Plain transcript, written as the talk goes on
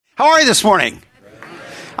How are you this morning?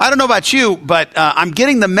 I don't know about you, but I'm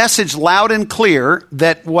getting the message loud and clear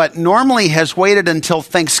that what normally has waited until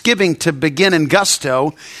Thanksgiving to begin in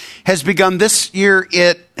gusto has begun this year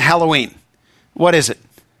at Halloween. What is it?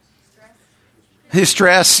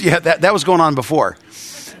 Stress. Yeah, that was going on before.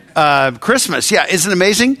 Christmas. Yeah, isn't it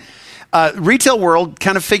amazing? Retail world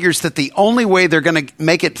kind of figures that the only way they're going to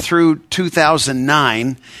make it through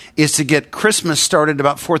 2009 is to get Christmas started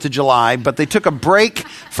about 4th of July, but they took a break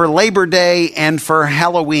for Labor Day and for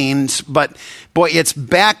Halloween's, but boy, it's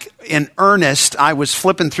back in earnest. I was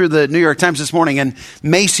flipping through the New York Times this morning, and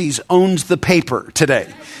Macy's owns the paper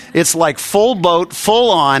today. It's like full boat,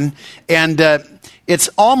 full on, and it's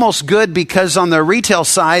almost good because on the retail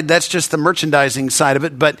side, that's just the merchandising side of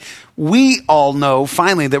it. But we all know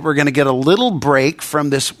finally that we're going to get a little break from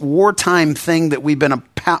this wartime thing that we've been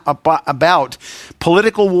about.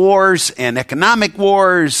 Political wars and economic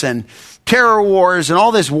wars and terror wars and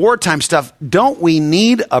all this wartime stuff. Don't we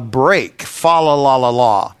need a break? Fa la la la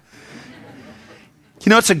la. You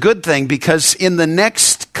know, it's a good thing because in the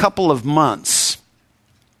next couple of months,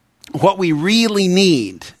 what we really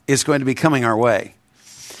need is going to be coming our way.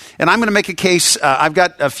 And I'm going to make a case. I've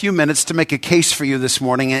got a few minutes to make a case for you this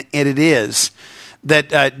morning, and it is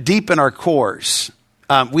that deep in our cores,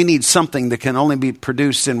 we need something that can only be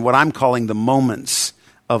produced in what I'm calling the moments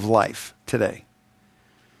of life today.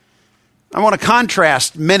 I want to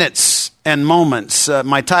contrast minutes and moments.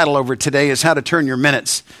 My title over today is How to Turn Your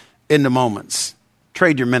Minutes into Moments.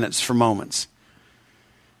 Trade your minutes for moments.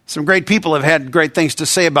 Some great people have had great things to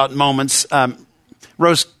say about moments.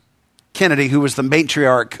 Rose Kennedy, who was the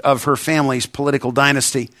matriarch of her family's political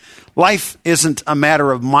dynasty. Life isn't a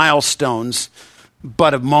matter of milestones,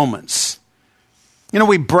 but of moments. You know,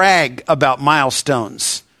 we brag about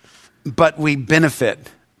milestones, but we benefit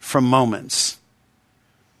from moments.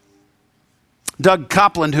 Doug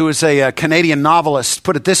Coupland, who is a Canadian novelist,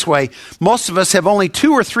 put it this way: most of us have only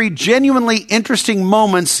 2 or 3 genuinely interesting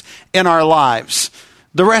moments in our lives.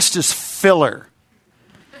 The rest is filler.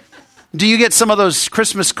 Do you get some of those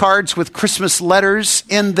Christmas cards with Christmas letters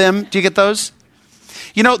in them? Do you get those?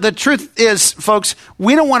 You know, the truth is, folks,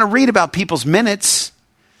 we don't want to read about people's minutes,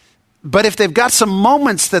 but if they've got some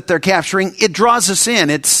moments that they're capturing, it draws us in.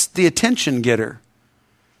 It's the attention getter.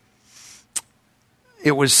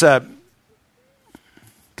 It was,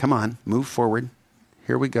 come on, move forward.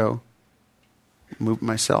 Here we go. Move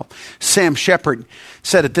myself. Sam Shepard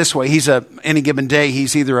said it this way. Any given day,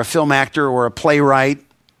 he's either a film actor or a playwright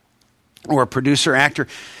or a producer, actor.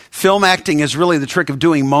 Film acting is really the trick of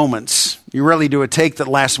doing moments. You really do a take that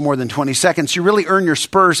lasts more than 20 seconds. You really earn your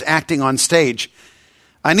spurs acting on stage.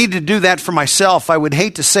 I need to do that for myself. I would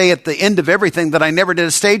hate to say at the end of everything that I never did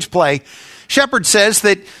a stage play. Shepard says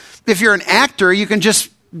that if you're an actor, you can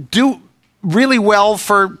just do really well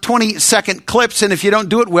for 20-second clips, and if you don't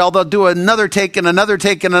do it well, they'll do another take and another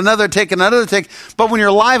take and another take and another take. But when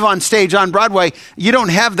you're live on stage on Broadway, you don't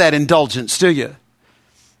have that indulgence, do you?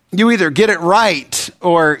 You either get it right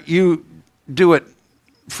or you do it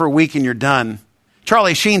for a week and you're done.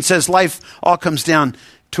 Charlie Sheen says life all comes down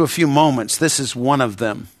to a few moments. This is one of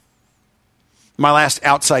them. My last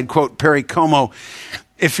outside quote, Perry Como: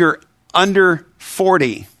 if you're under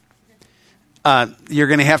 40, you're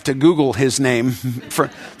going to have to Google his name for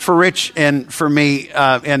Rich and for me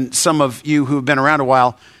and some of you who have been around a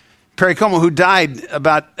while. Perry Como, who died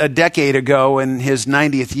about a decade ago in his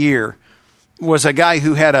 90th year, was a guy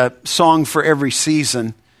who had a song for every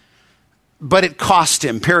season, but it cost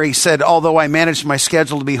him. Perry said, although I managed my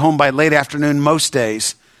schedule to be home by late afternoon most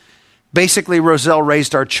days, basically Roselle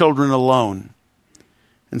raised our children alone.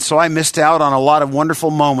 And so I missed out on a lot of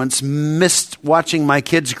wonderful moments, missed watching my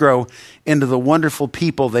kids grow into the wonderful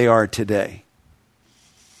people they are today.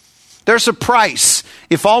 There's a price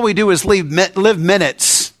if all we do is live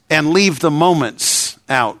minutes and leave the moments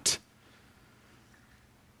out.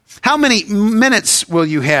 How many minutes will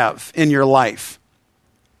you have in your life?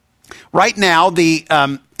 Right now, the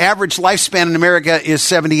average lifespan in America is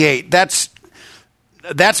 78. That's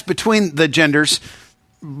between the genders.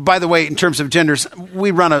 By the way, in terms of genders,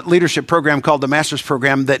 we run a leadership program called the Master's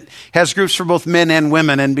Program that has groups for both men and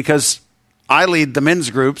women. And because I lead the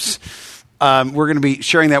men's groups, we're going to be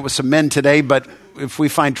sharing that with some men today. But if we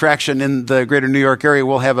find traction in the greater New York area,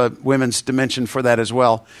 we'll have a women's dimension for that as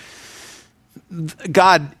well.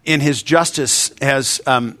 God, in his justice, has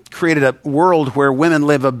created a world where women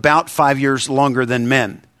live about 5 years longer than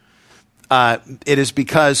men. It is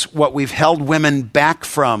because what we've held women back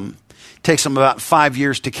from takes them about 5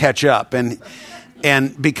 years to catch up. And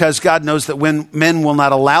And because God knows that when men will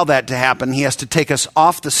not allow that to happen, he has to take us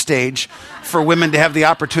off the stage for women to have the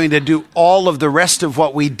opportunity to do all of the rest of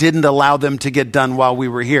what we didn't allow them to get done while we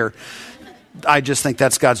were here. I just think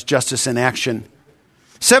that's God's justice in action.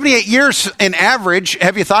 78 years in average.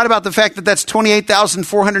 Have you thought about the fact that that's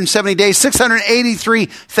 28,470 days,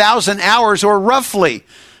 683,000 hours, or roughly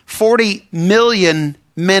 40 million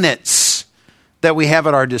minutes that we have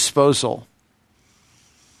at our disposal?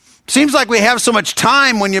 Seems like we have so much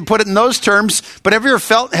time when you put it in those terms, but have you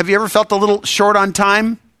ever felt a little short on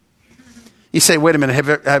time? You say, wait a minute,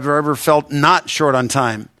 have you ever felt not short on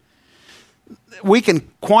time? We can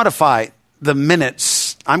quantify the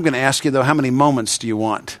minutes. I'm going to ask you, though, how many moments do you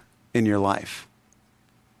want in your life?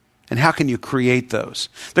 And how can you create those?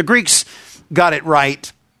 The Greeks got it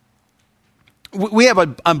right. We have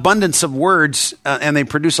an abundance of words, and they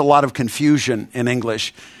produce a lot of confusion in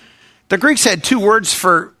English. The Greeks had two words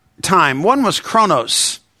for time. One was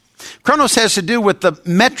chronos. Chronos has to do with the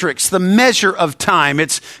metrics, the measure of time.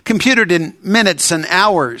 It's computed in minutes and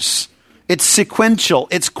hours. It's sequential.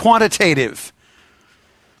 It's quantitative.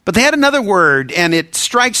 But they had another word, and it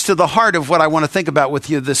strikes to the heart of what I want to think about with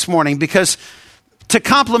you this morning, because to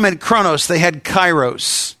complement chronos, they had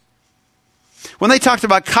kairos. When they talked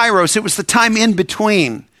about kairos, it was the time in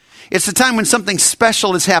between. It's the time when something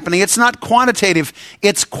special is happening. It's not quantitative,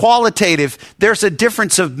 it's qualitative. There's a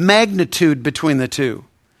difference of magnitude between the two.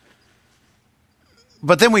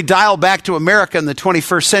 But then we dial back to America in the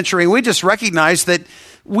 21st century, and we just recognize that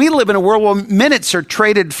we live in a world where minutes are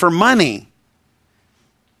traded for money.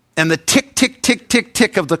 And the tick, tick, tick, tick,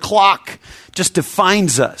 tick of the clock just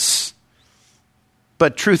defines us.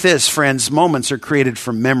 But truth is, friends, moments are created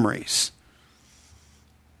from memories.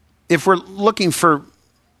 If we're looking for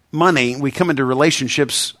money, we come into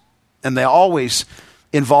relationships, and they always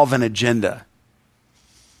involve an agenda.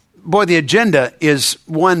 Boy, the agenda is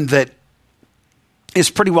one that is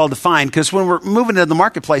pretty well defined, because when we're moving into the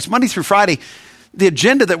marketplace, Monday through Friday, the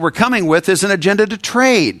agenda that we're coming with is an agenda to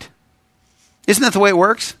trade. Isn't that the way it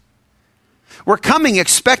works? We're coming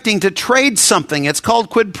expecting to trade something. It's called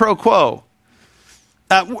quid pro quo.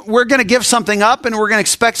 We're going to give something up, and we're going to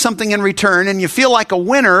expect something in return, and you feel like a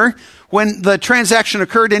winner when the transaction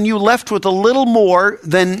occurred and you left with a little more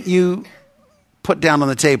than you put down on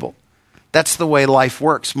the table. That's the way life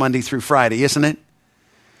works Monday through Friday, isn't it?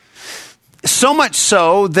 So much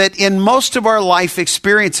so that in most of our life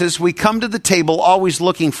experiences, we come to the table always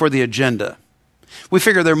looking for the agenda. We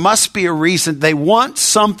figure there must be a reason. They want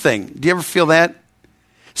something. Do you ever feel that?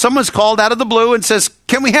 Someone's called out of the blue and says,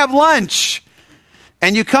 "Can we have lunch?"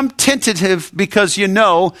 And you come tentative because you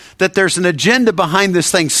know that there's an agenda behind this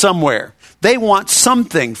thing somewhere. They want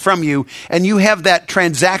something from you, and you have that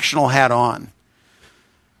transactional hat on.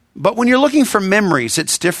 But when you're looking for memories,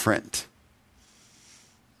 it's different.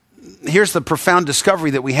 Here's the profound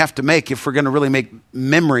discovery that we have to make if we're going to really make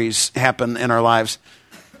memories happen in our lives.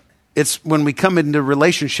 It's when we come into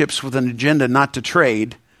relationships with an agenda not to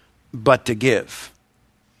trade, but to give.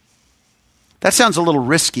 That sounds a little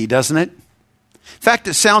risky, doesn't it? In fact,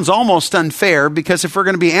 it sounds almost unfair, because if we're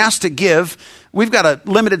going to be asked to give, we've got a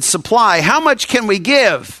limited supply. How much can we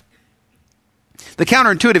give? The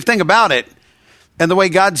counterintuitive thing about it, and the way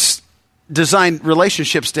God's designed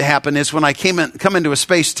relationships to happen, is when I come into a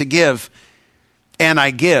space to give, and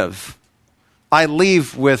I give, I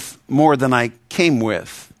leave with more than I came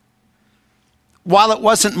with. While it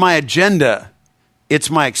wasn't my agenda, it's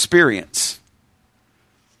my experience.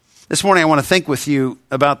 This morning I want to think with you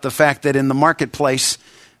about the fact that in the marketplace,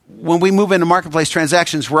 when we move into marketplace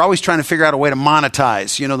transactions, we're always trying to figure out a way to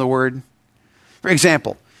monetize. You know the word? For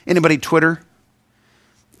example, anybody Twitter?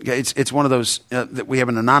 It's one of those that we have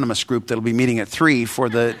an anonymous group that'll be meeting at 3 for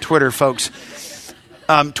the Twitter folks.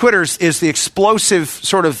 Twitter is the explosive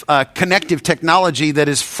sort of connective technology that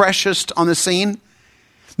is freshest on the scene.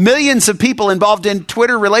 Millions of people involved in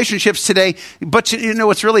Twitter relationships today, but you know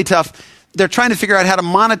what's really tough? They're trying to figure out how to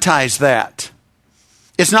monetize that.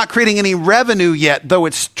 It's not creating any revenue yet, though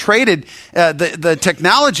it's traded. The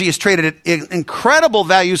technology is traded at incredible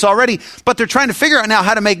values already, but they're trying to figure out now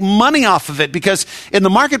how to make money off of it, because in the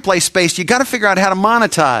marketplace space, you got to figure out how to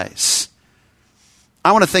monetize.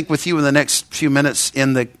 I want to think with you in the next few minutes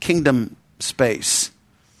in the kingdom space.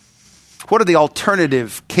 What are the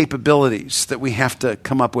alternative capabilities that we have to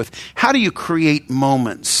come up with? How do you create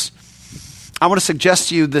moments? I want to suggest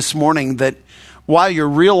to you this morning that while your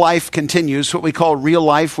real life continues, what we call real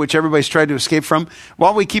life, which everybody's tried to escape from,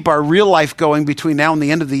 while we keep our real life going between now and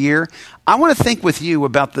the end of the year, I want to think with you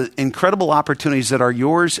about the incredible opportunities that are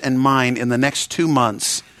yours and mine in the next 2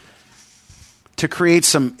 months to create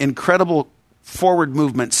some incredible forward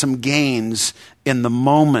movement, some gains in the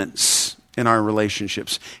moments in our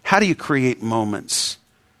relationships. How do you create moments?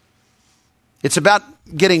 It's about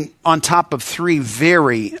getting on top of three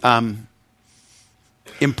very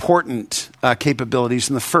important capabilities.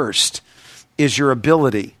 And the first is your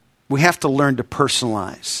ability. We have to learn to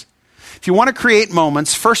personalize. If you want to create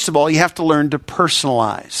moments, first of all, you have to learn to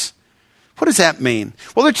personalize. What does that mean?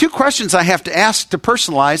 Well, there are two questions I have to ask to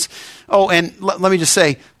personalize. Oh, and let me just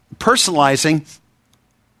say, personalizing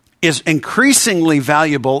is increasingly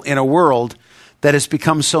valuable in a world that has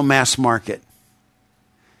become so mass market.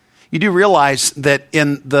 You do realize that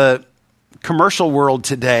in the commercial world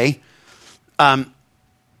today,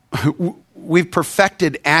 we've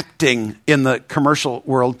perfected acting in the commercial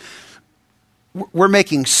world. We're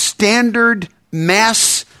making standard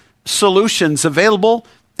mass solutions available,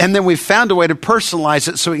 and then we've found a way to personalize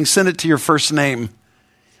it so we can send it to your first name.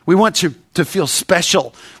 We want you to feel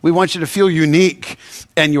special. We want you to feel unique,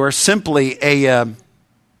 and you are simply a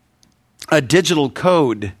digital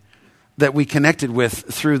code that we connected with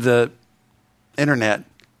through the internet.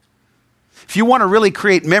 If you want to really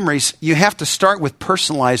create memories, you have to start with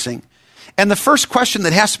personalizing. And the first question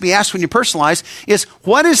that has to be asked when you personalize is,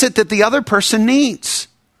 what is it that the other person needs?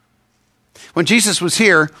 When Jesus was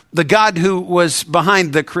here, the God who was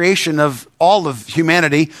behind the creation of all of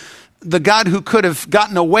humanity, the God who could have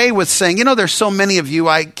gotten away with saying, you know, there's so many of you,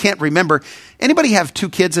 I can't remember. Anybody have 2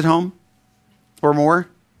 kids at home or more?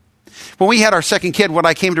 When we had our second kid, what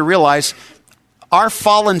I came to realize, our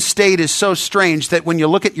fallen state is so strange that when you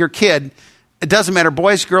look at your kid, it doesn't matter,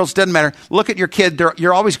 boys, girls, doesn't matter. Look at your kid,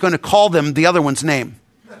 you're always going to call them the other one's name.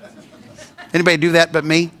 Anybody do that but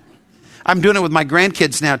me? I'm doing it with my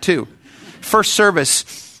grandkids now too. First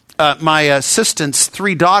service, my assistant's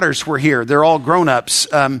 3 daughters were here. They're all grown-ups,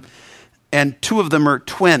 and 2 of them are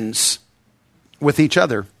twins with each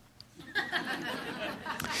other.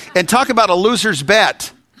 And talk about a loser's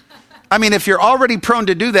bet. I mean, if you're already prone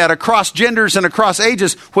to do that across genders and across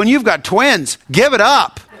ages, when you've got twins, give it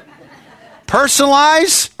up.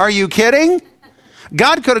 Personalize? Are you kidding?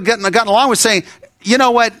 God could have gotten along with saying, you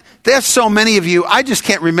know what? There's so many of you, I just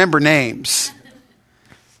can't remember names.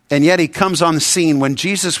 And yet he comes on the scene. When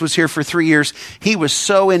Jesus was here for 3 years, he was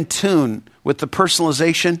so in tune with the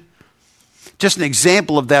personalization. Just an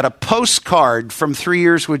example of that, a postcard from 3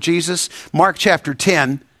 years with Jesus. Mark chapter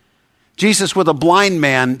 10, Jesus with a blind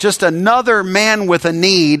man, just another man with a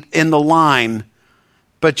need in the line.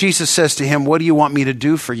 But Jesus says to him, what do you want me to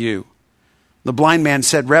do for you? The blind man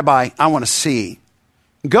said, Rabbi, I want to see.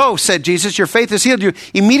 Go, said Jesus, your faith has healed you.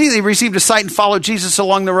 Immediately received a sight and followed Jesus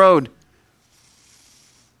along the road.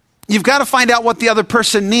 You've got to find out what the other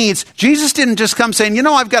person needs. Jesus didn't just come saying, you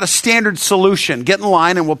know, I've got a standard solution. Get in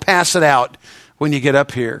line and we'll pass it out when you get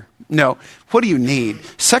up here. No. What do you need?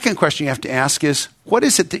 Second question you have to ask is, what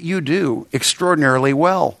is it that you do extraordinarily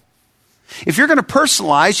well? If you're going to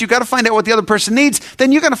personalize, you've got to find out what the other person needs.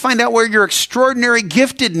 Then you've got to find out where your extraordinary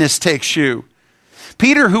giftedness takes you.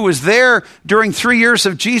 Peter, who was there during 3 years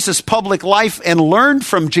of Jesus' public life and learned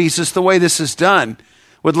from Jesus the way this is done,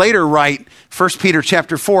 would later write, 1 Peter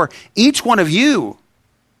chapter 4, each one of you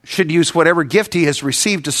should use whatever gift he has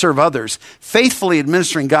received to serve others, faithfully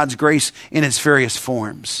administering God's grace in its various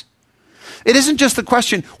forms. It isn't just the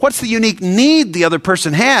question, what's the unique need the other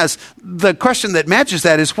person has? The question that matches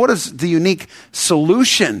that is, what is the unique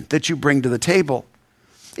solution that you bring to the table?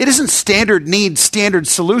 It isn't standard need, standard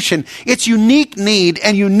solution. It's unique need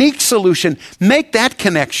and unique solution. Make that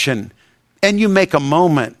connection and you make a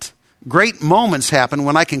moment. Great moments happen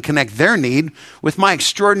when I can connect their need with my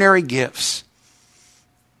extraordinary gifts.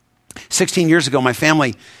 16 years ago, my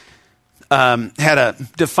family had a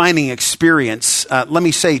defining experience. Let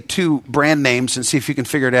me say 2 brand names and see if you can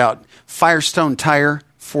figure it out. Firestone Tire,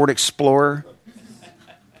 Ford Explorer.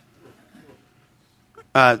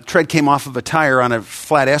 Tread came off of a tire on a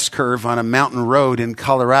flat S-curve on a mountain road in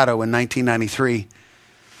Colorado in 1993.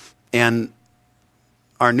 And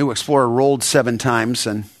our new Explorer rolled 7 times,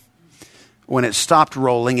 and when it stopped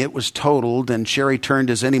rolling, it was totaled, and Sherry turned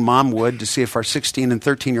as any mom would to see if our 16 and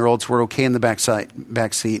 13-year-olds were okay in the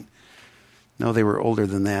back seat. No, they were older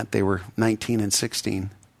than that. They were 19 and 16.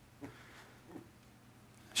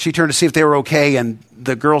 She turned to see if they were okay, and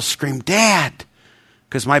the girls screamed, Dad!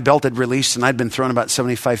 Because my belt had released, and I'd been thrown about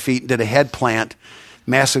 75 feet, did a head plant,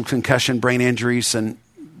 massive concussion, brain injuries, and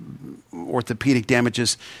orthopedic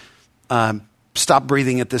damages. Stopped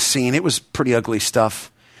breathing at this scene. It was pretty ugly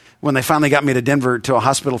stuff. When they finally got me to Denver to a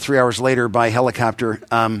hospital 3 hours later by helicopter,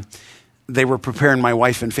 they were preparing my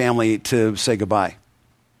wife and family to say goodbye.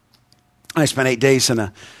 I spent 8 days in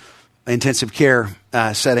an intensive care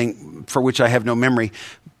setting for which I have no memory.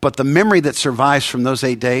 But the memory that survives from those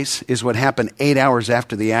 8 days is what happened 8 hours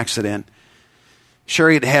after the accident.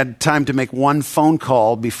 Sherry had time to make one phone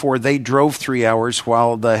call before they drove 3 hours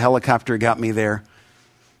while the helicopter got me there.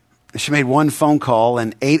 She made one phone call,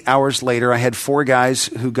 and 8 hours later, I had 4 guys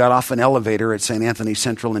who got off an elevator at St. Anthony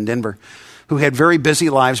Central in Denver, who had very busy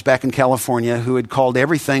lives back in California, who had called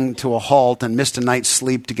everything to a halt and missed a night's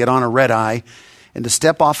sleep to get on a red eye and to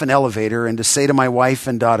step off an elevator and to say to my wife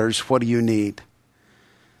and daughters, "What do you need?"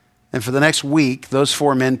 And for the next week, those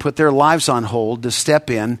 4 men put their lives on hold to step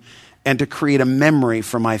in and to create a memory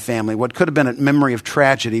for my family. What could have been a memory of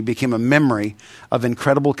tragedy became a memory of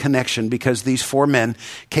incredible connection because these 4 men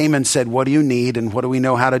came and said, "What do you need and what do we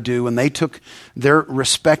know how to do?" And they took their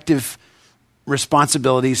respective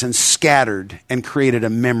responsibilities and scattered and created a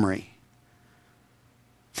memory.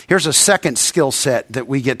 Here's a second skill set that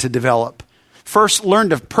we get to develop. First, learn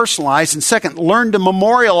to personalize, and second, learn to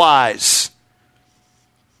memorialize.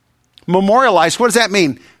 Memorialize, what does that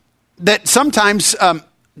mean? That sometimes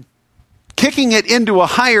kicking it into a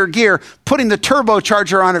higher gear, putting the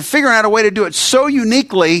turbocharger on it, figuring out a way to do it so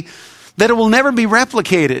uniquely that it will never be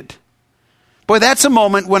replicated. Boy, that's a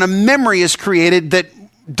moment when a memory is created that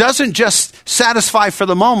doesn't just satisfy for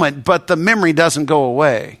the moment, but the memory doesn't go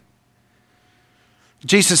away.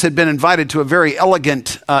 Jesus had been invited to a very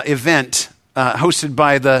elegant event hosted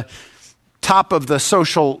by the top of the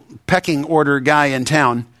social pecking order guy in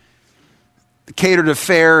town. Catered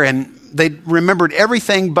affair, and they remembered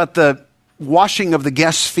everything but the washing of the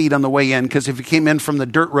guests' feet on the way in, because if you came in from the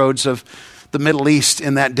dirt roads of the Middle East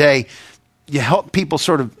in that day, you help people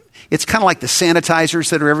it's kind of like the sanitizers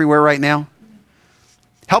that are everywhere right now.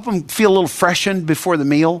 Help them feel a little freshened before the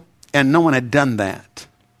meal, and no one had done that.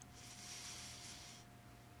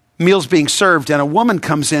 Meal's being served, and a woman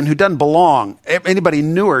comes in who doesn't belong. Anybody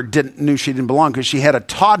knew she didn't belong because she had a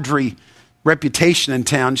tawdry reputation in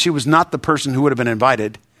town. She was not the person who would have been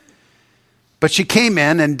invited. But she came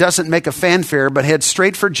in and doesn't make a fanfare, but heads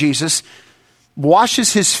straight for Jesus,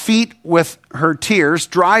 washes his feet with her tears,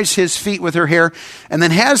 dries his feet with her hair, and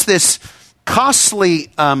then has this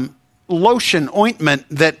costly lotion ointment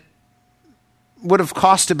that would have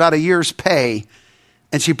cost about a year's pay.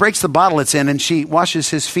 And she breaks the bottle it's in, and she washes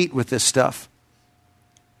his feet with this stuff.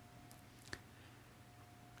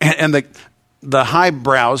 And the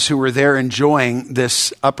highbrows who were there enjoying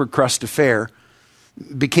this upper crust affair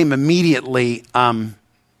became immediately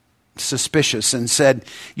suspicious and said,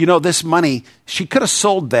 this money, she could have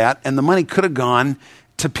sold that and the money could have gone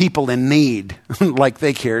to people in need, like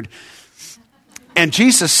they cared. And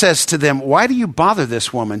Jesus says to them, "Why do you bother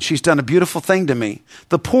this woman? She's done a beautiful thing to me.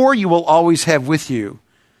 The poor you will always have with you,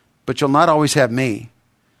 but you'll not always have me.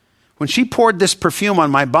 When she poured this perfume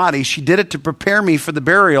on my body, she did it to prepare me for the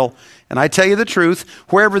burial. And I tell you the truth,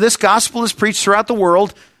 wherever this gospel is preached throughout the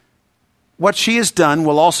world, what she has done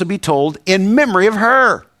will also be told in memory of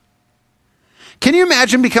her." Can you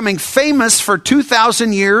imagine becoming famous for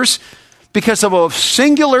 2,000 years because of a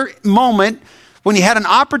singular moment when you had an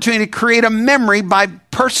opportunity to create a memory by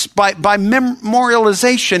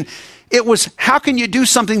memorialization? It was, how can you do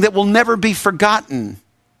something that will never be forgotten?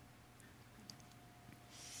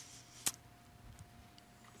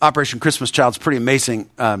 Operation Christmas Child's pretty amazing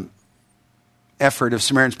effort of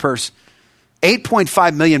Samaritan's Purse.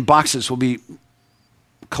 8.5 million boxes will be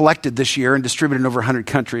collected this year and distributed in over 100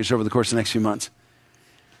 countries over the course of the next few months.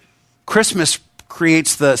 Christmas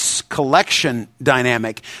creates the collection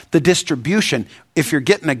dynamic, the distribution. If you're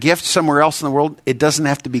getting a gift somewhere else in the world, it doesn't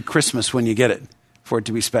have to be Christmas when you get it for it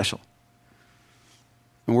to be special.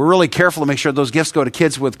 And we're really careful to make sure those gifts go to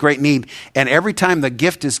kids with great need. And every time the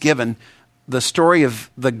gift is given, the story of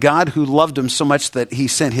the God who loved them so much that he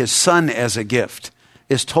sent his son as a gift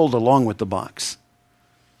is told along with the box.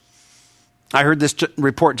 I heard this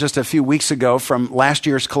report just a few weeks ago from last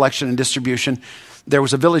year's collection and distribution. There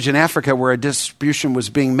was a village in Africa where a distribution was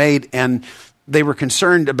being made, and they were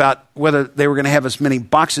concerned about whether they were going to have as many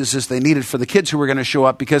boxes as they needed for the kids who were going to show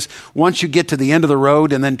up, because once you get to the end of the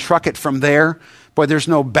road and then truck it from there, boy, there's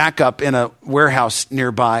no backup in a warehouse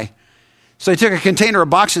nearby. So they took a container of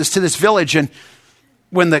boxes to this village, and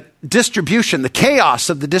when the distribution, the chaos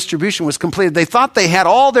of the distribution was completed, they thought they had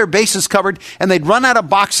all their bases covered and they'd run out of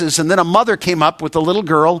boxes. And then a mother came up with a little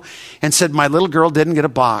girl and said, "My little girl didn't get a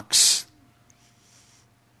box."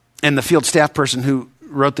 And the field staff person who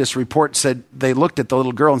wrote this report said they looked at the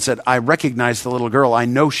little girl and said, "I recognize the little girl. I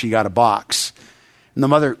know she got a box." And the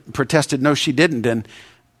mother protested, "No, she didn't."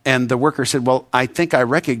 And the worker said, "Well, I think I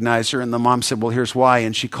recognize her." And the mom said, "Well, here's why."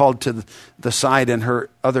 And she called to the side, and her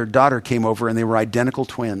other daughter came over, and they were identical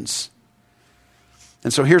twins.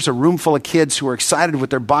 And so here's a room full of kids who are excited with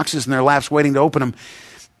their boxes in their laps waiting to open them.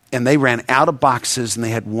 And they ran out of boxes, and they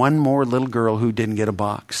had one more little girl who didn't get a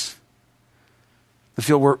box. The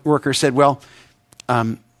field worker said, well,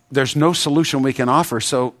 there's no solution we can offer,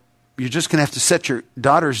 so you're just going to have to set your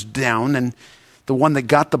daughters down, and the one that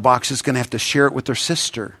got the box is going to have to share it with their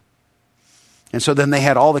sister. And so then they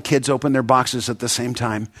had all the kids open their boxes at the same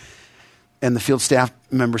time. And the field staff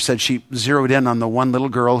member said she zeroed in on the one little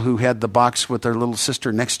girl who had the box with her little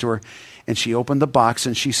sister next to her. And she opened the box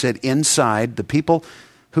and she said, inside, the people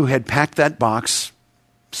who had packed that box,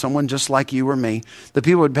 someone just like you or me, the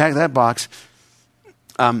people who had packed that box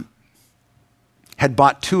had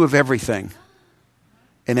bought 2 of everything.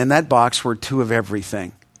 And in that box were 2 of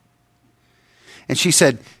everything. And she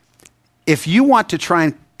said, if you want to try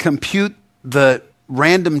and compute the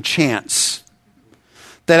random chance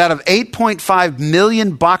that out of 8.5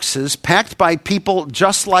 million boxes packed by people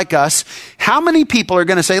just like us, how many people are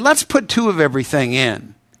going to say, let's put 2 of everything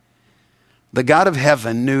in? The God of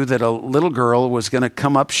heaven knew that a little girl was going to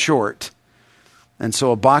come up short. And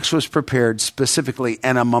so a box was prepared specifically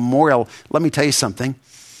and a memorial. Let me tell you something.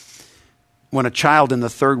 When a child in the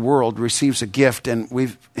third world receives a gift, and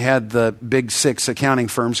we've had the big 6 accounting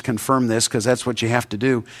firms confirm this because that's what you have to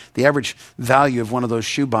do, the average value of one of those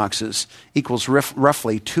shoe boxes equals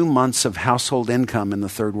roughly 2 months of household income in the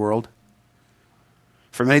third world.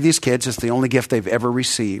 For many of these kids, it's the only gift they've ever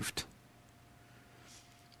received.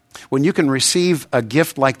 When you can receive a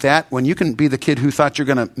gift like that, when you can be the kid who thought you're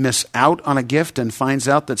going to miss out on a gift and finds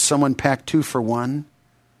out that someone packed 2 for 1.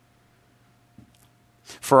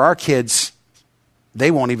 For our kids, they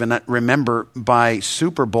won't even remember by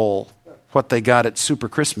Super Bowl what they got at Super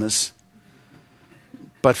Christmas.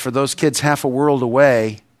 But for those kids half a world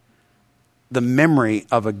away, the memory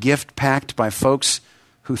of a gift packed by folks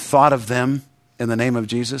who thought of them in the name of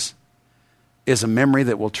Jesus is a memory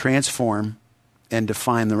that will transform and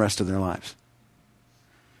define the rest of their lives.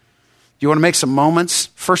 You want to make some moments?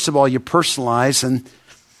 First of all, you personalize, and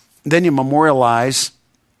then you memorialize.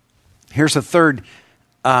 Here's a third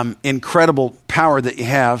incredible power that you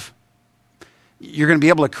have. You're going to be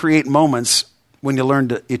able to create moments when you learn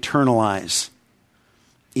to eternalize.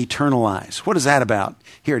 Eternalize. What is that about?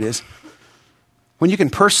 Here it is. When you can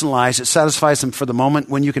personalize, it satisfies them for the moment.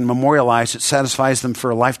 When you can memorialize, it satisfies them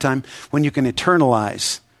for a lifetime. When you can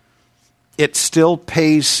eternalize, it still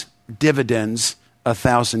pays dividends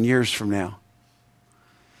 1,000 years from now.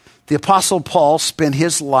 The Apostle Paul spent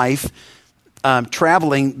his life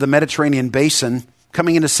traveling the Mediterranean basin,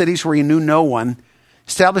 coming into cities where he knew no one,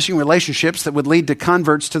 establishing relationships that would lead to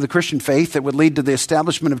converts to the Christian faith, that would lead to the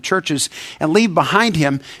establishment of churches, and leave behind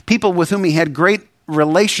him people with whom he had great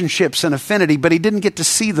relationships and affinity, but he didn't get to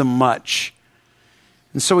see them much.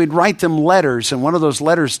 And so he'd write them letters, and one of those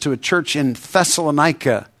letters to a church in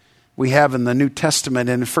Thessalonica we have in the New Testament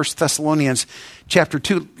in 1 Thessalonians chapter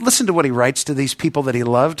 2. Listen to what he writes to these people that he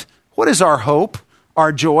loved. What is our hope,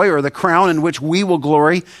 our joy, or the crown in which we will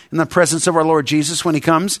glory in the presence of our Lord Jesus when he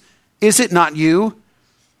comes? Is it not you?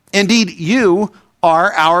 Indeed, you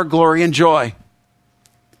are our glory and joy.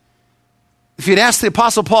 If you'd ask the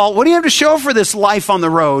Apostle Paul, what do you have to show for this life on the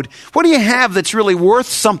road? What do you have that's really worth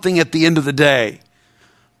something at the end of the day?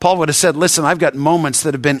 Paul would have said, listen, I've got moments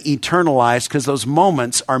that have been eternalized because those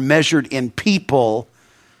moments are measured in people,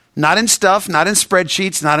 not in stuff, not in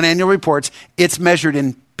spreadsheets, not in annual reports. It's measured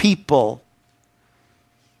in people.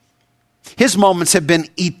 His moments have been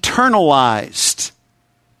eternalized.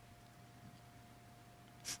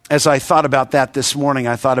 As I thought about that this morning,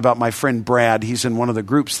 I thought about my friend Brad. He's in one of the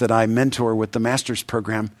groups that I mentor with the master's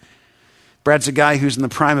program. Brad's a guy who's in the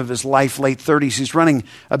prime of his life, late 30s. He's running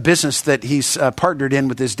a business that he's partnered in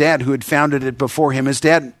with his dad, who had founded it before him. His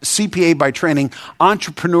dad, CPA by training,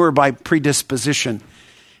 entrepreneur by predisposition.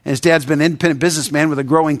 And his dad's been an independent businessman with a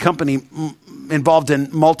growing company involved in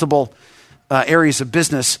multiple areas of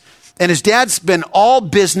business. And his dad's been all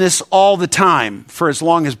business all the time for as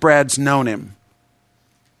long as Brad's known him.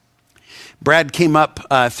 Brad came up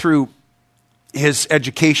through his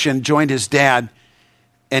education, joined his dad,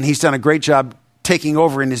 and he's done a great job taking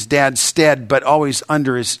over in his dad's stead, but always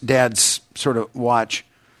under his dad's sort of watch.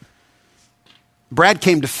 Brad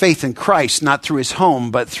came to faith in Christ, not through his home,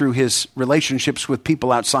 but through his relationships with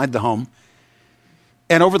people outside the home.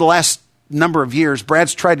 And over the last number of years,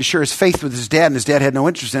 Brad's tried to share his faith with his dad, and his dad had no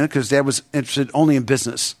interest in it because his dad was interested only in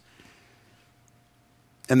business.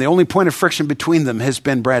 And the only point of friction between them has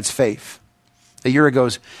been Brad's faith. A year ago,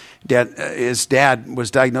 his dad was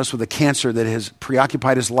diagnosed with a cancer that has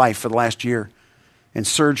preoccupied his life for the last year. And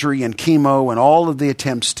surgery and chemo and all of the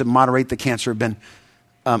attempts to moderate the cancer have been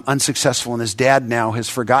unsuccessful. And his dad now has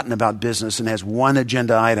forgotten about business and has one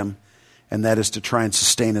agenda item, and that is to try and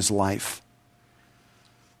sustain his life.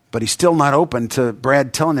 But he's still not open to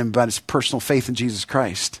Brad telling him about his personal faith in Jesus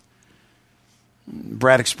Christ.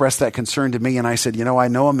 Brad expressed that concern to me, and I said, I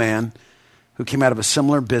know a man who came out of a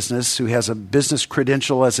similar business, who has a business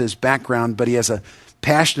credential as his background, but he has a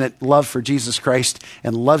passionate love for Jesus Christ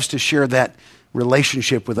and loves to share that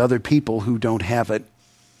relationship with other people who don't have it.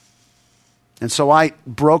 And so I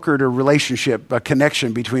brokered a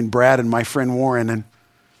connection between Brad and my friend Warren, and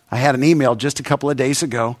I had an email just a couple of days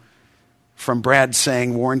ago from Brad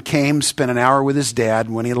saying Warren came, spent an hour with his dad.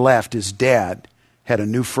 When he left, his dad had a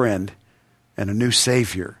new friend and a new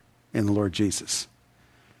Savior in the Lord Jesus.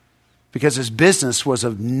 Because his business was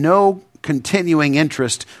of no continuing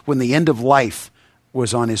interest when the end of life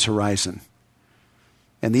was on his horizon.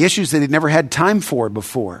 And the issues that he'd never had time for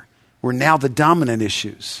before were now the dominant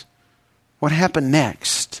issues. What happened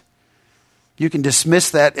next? You can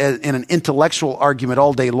dismiss that in an intellectual argument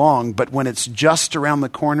all day long, but when it's just around the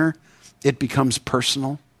corner, it becomes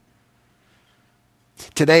personal.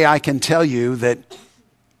 Today, I can tell you that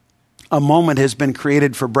a moment has been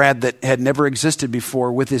created for Brad that had never existed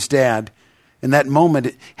before with his dad. And that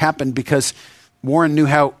moment happened because Warren knew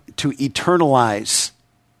how to eternalize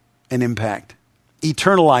an impact.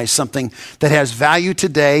 Eternalize something that has value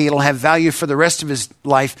today. It'll have value for the rest of his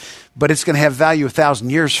life, but it's going to have value 1,000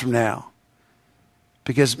 years from now.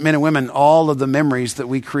 Because men and women, all of the memories that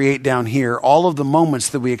we create down here, all of the moments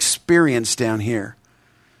that we experience down here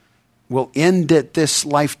will end at this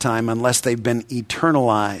lifetime unless they've been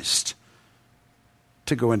eternalized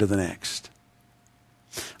to go into the next.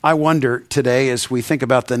 I wonder today, as we think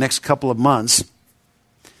about the next couple of months,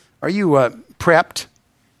 are you prepped?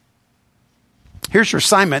 Here's your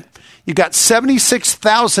assignment. You've got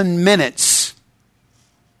 76,000 minutes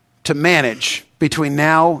to manage between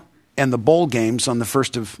now and the bowl games on the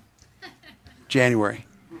 1st of January.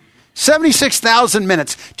 76,000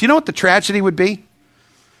 minutes. Do you know what the tragedy would be?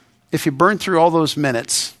 If you burn through all those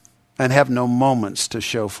minutes and have no moments to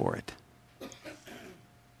show for it.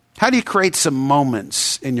 How do you create some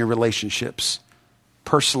moments in your relationships?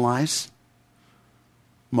 Personalize,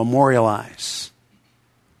 memorialize,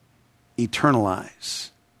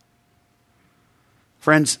 eternalize.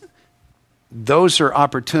 Friends, those are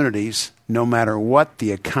opportunities no matter what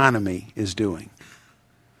the economy is doing.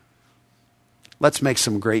 Let's make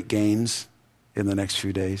some great gains in the next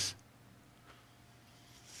few days.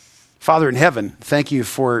 Father in heaven, thank you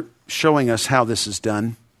for showing us how this is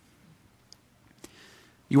done.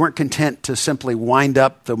 You weren't content to simply wind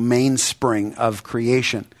up the mainspring of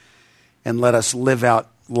creation and let us live out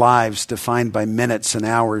lives defined by minutes and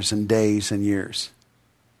hours and days and years.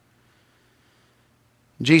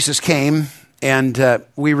 Jesus came, and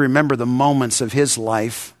we remember the moments of his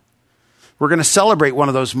life. We're going to celebrate one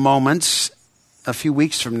of those moments a few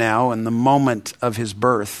weeks from now, and the moment of his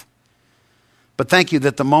birth. But thank you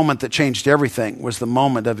that the moment that changed everything was the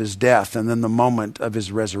moment of his death and then the moment of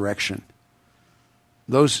his resurrection.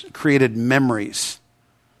 Those created memories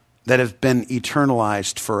that have been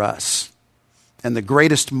eternalized for us. And the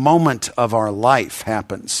greatest moment of our life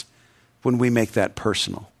happens when we make that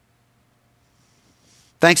personal.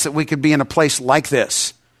 Thanks that we could be in a place like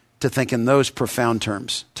this to think in those profound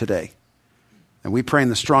terms today. And we pray in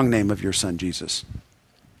the strong name of your Son, Jesus.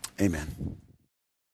 Amen.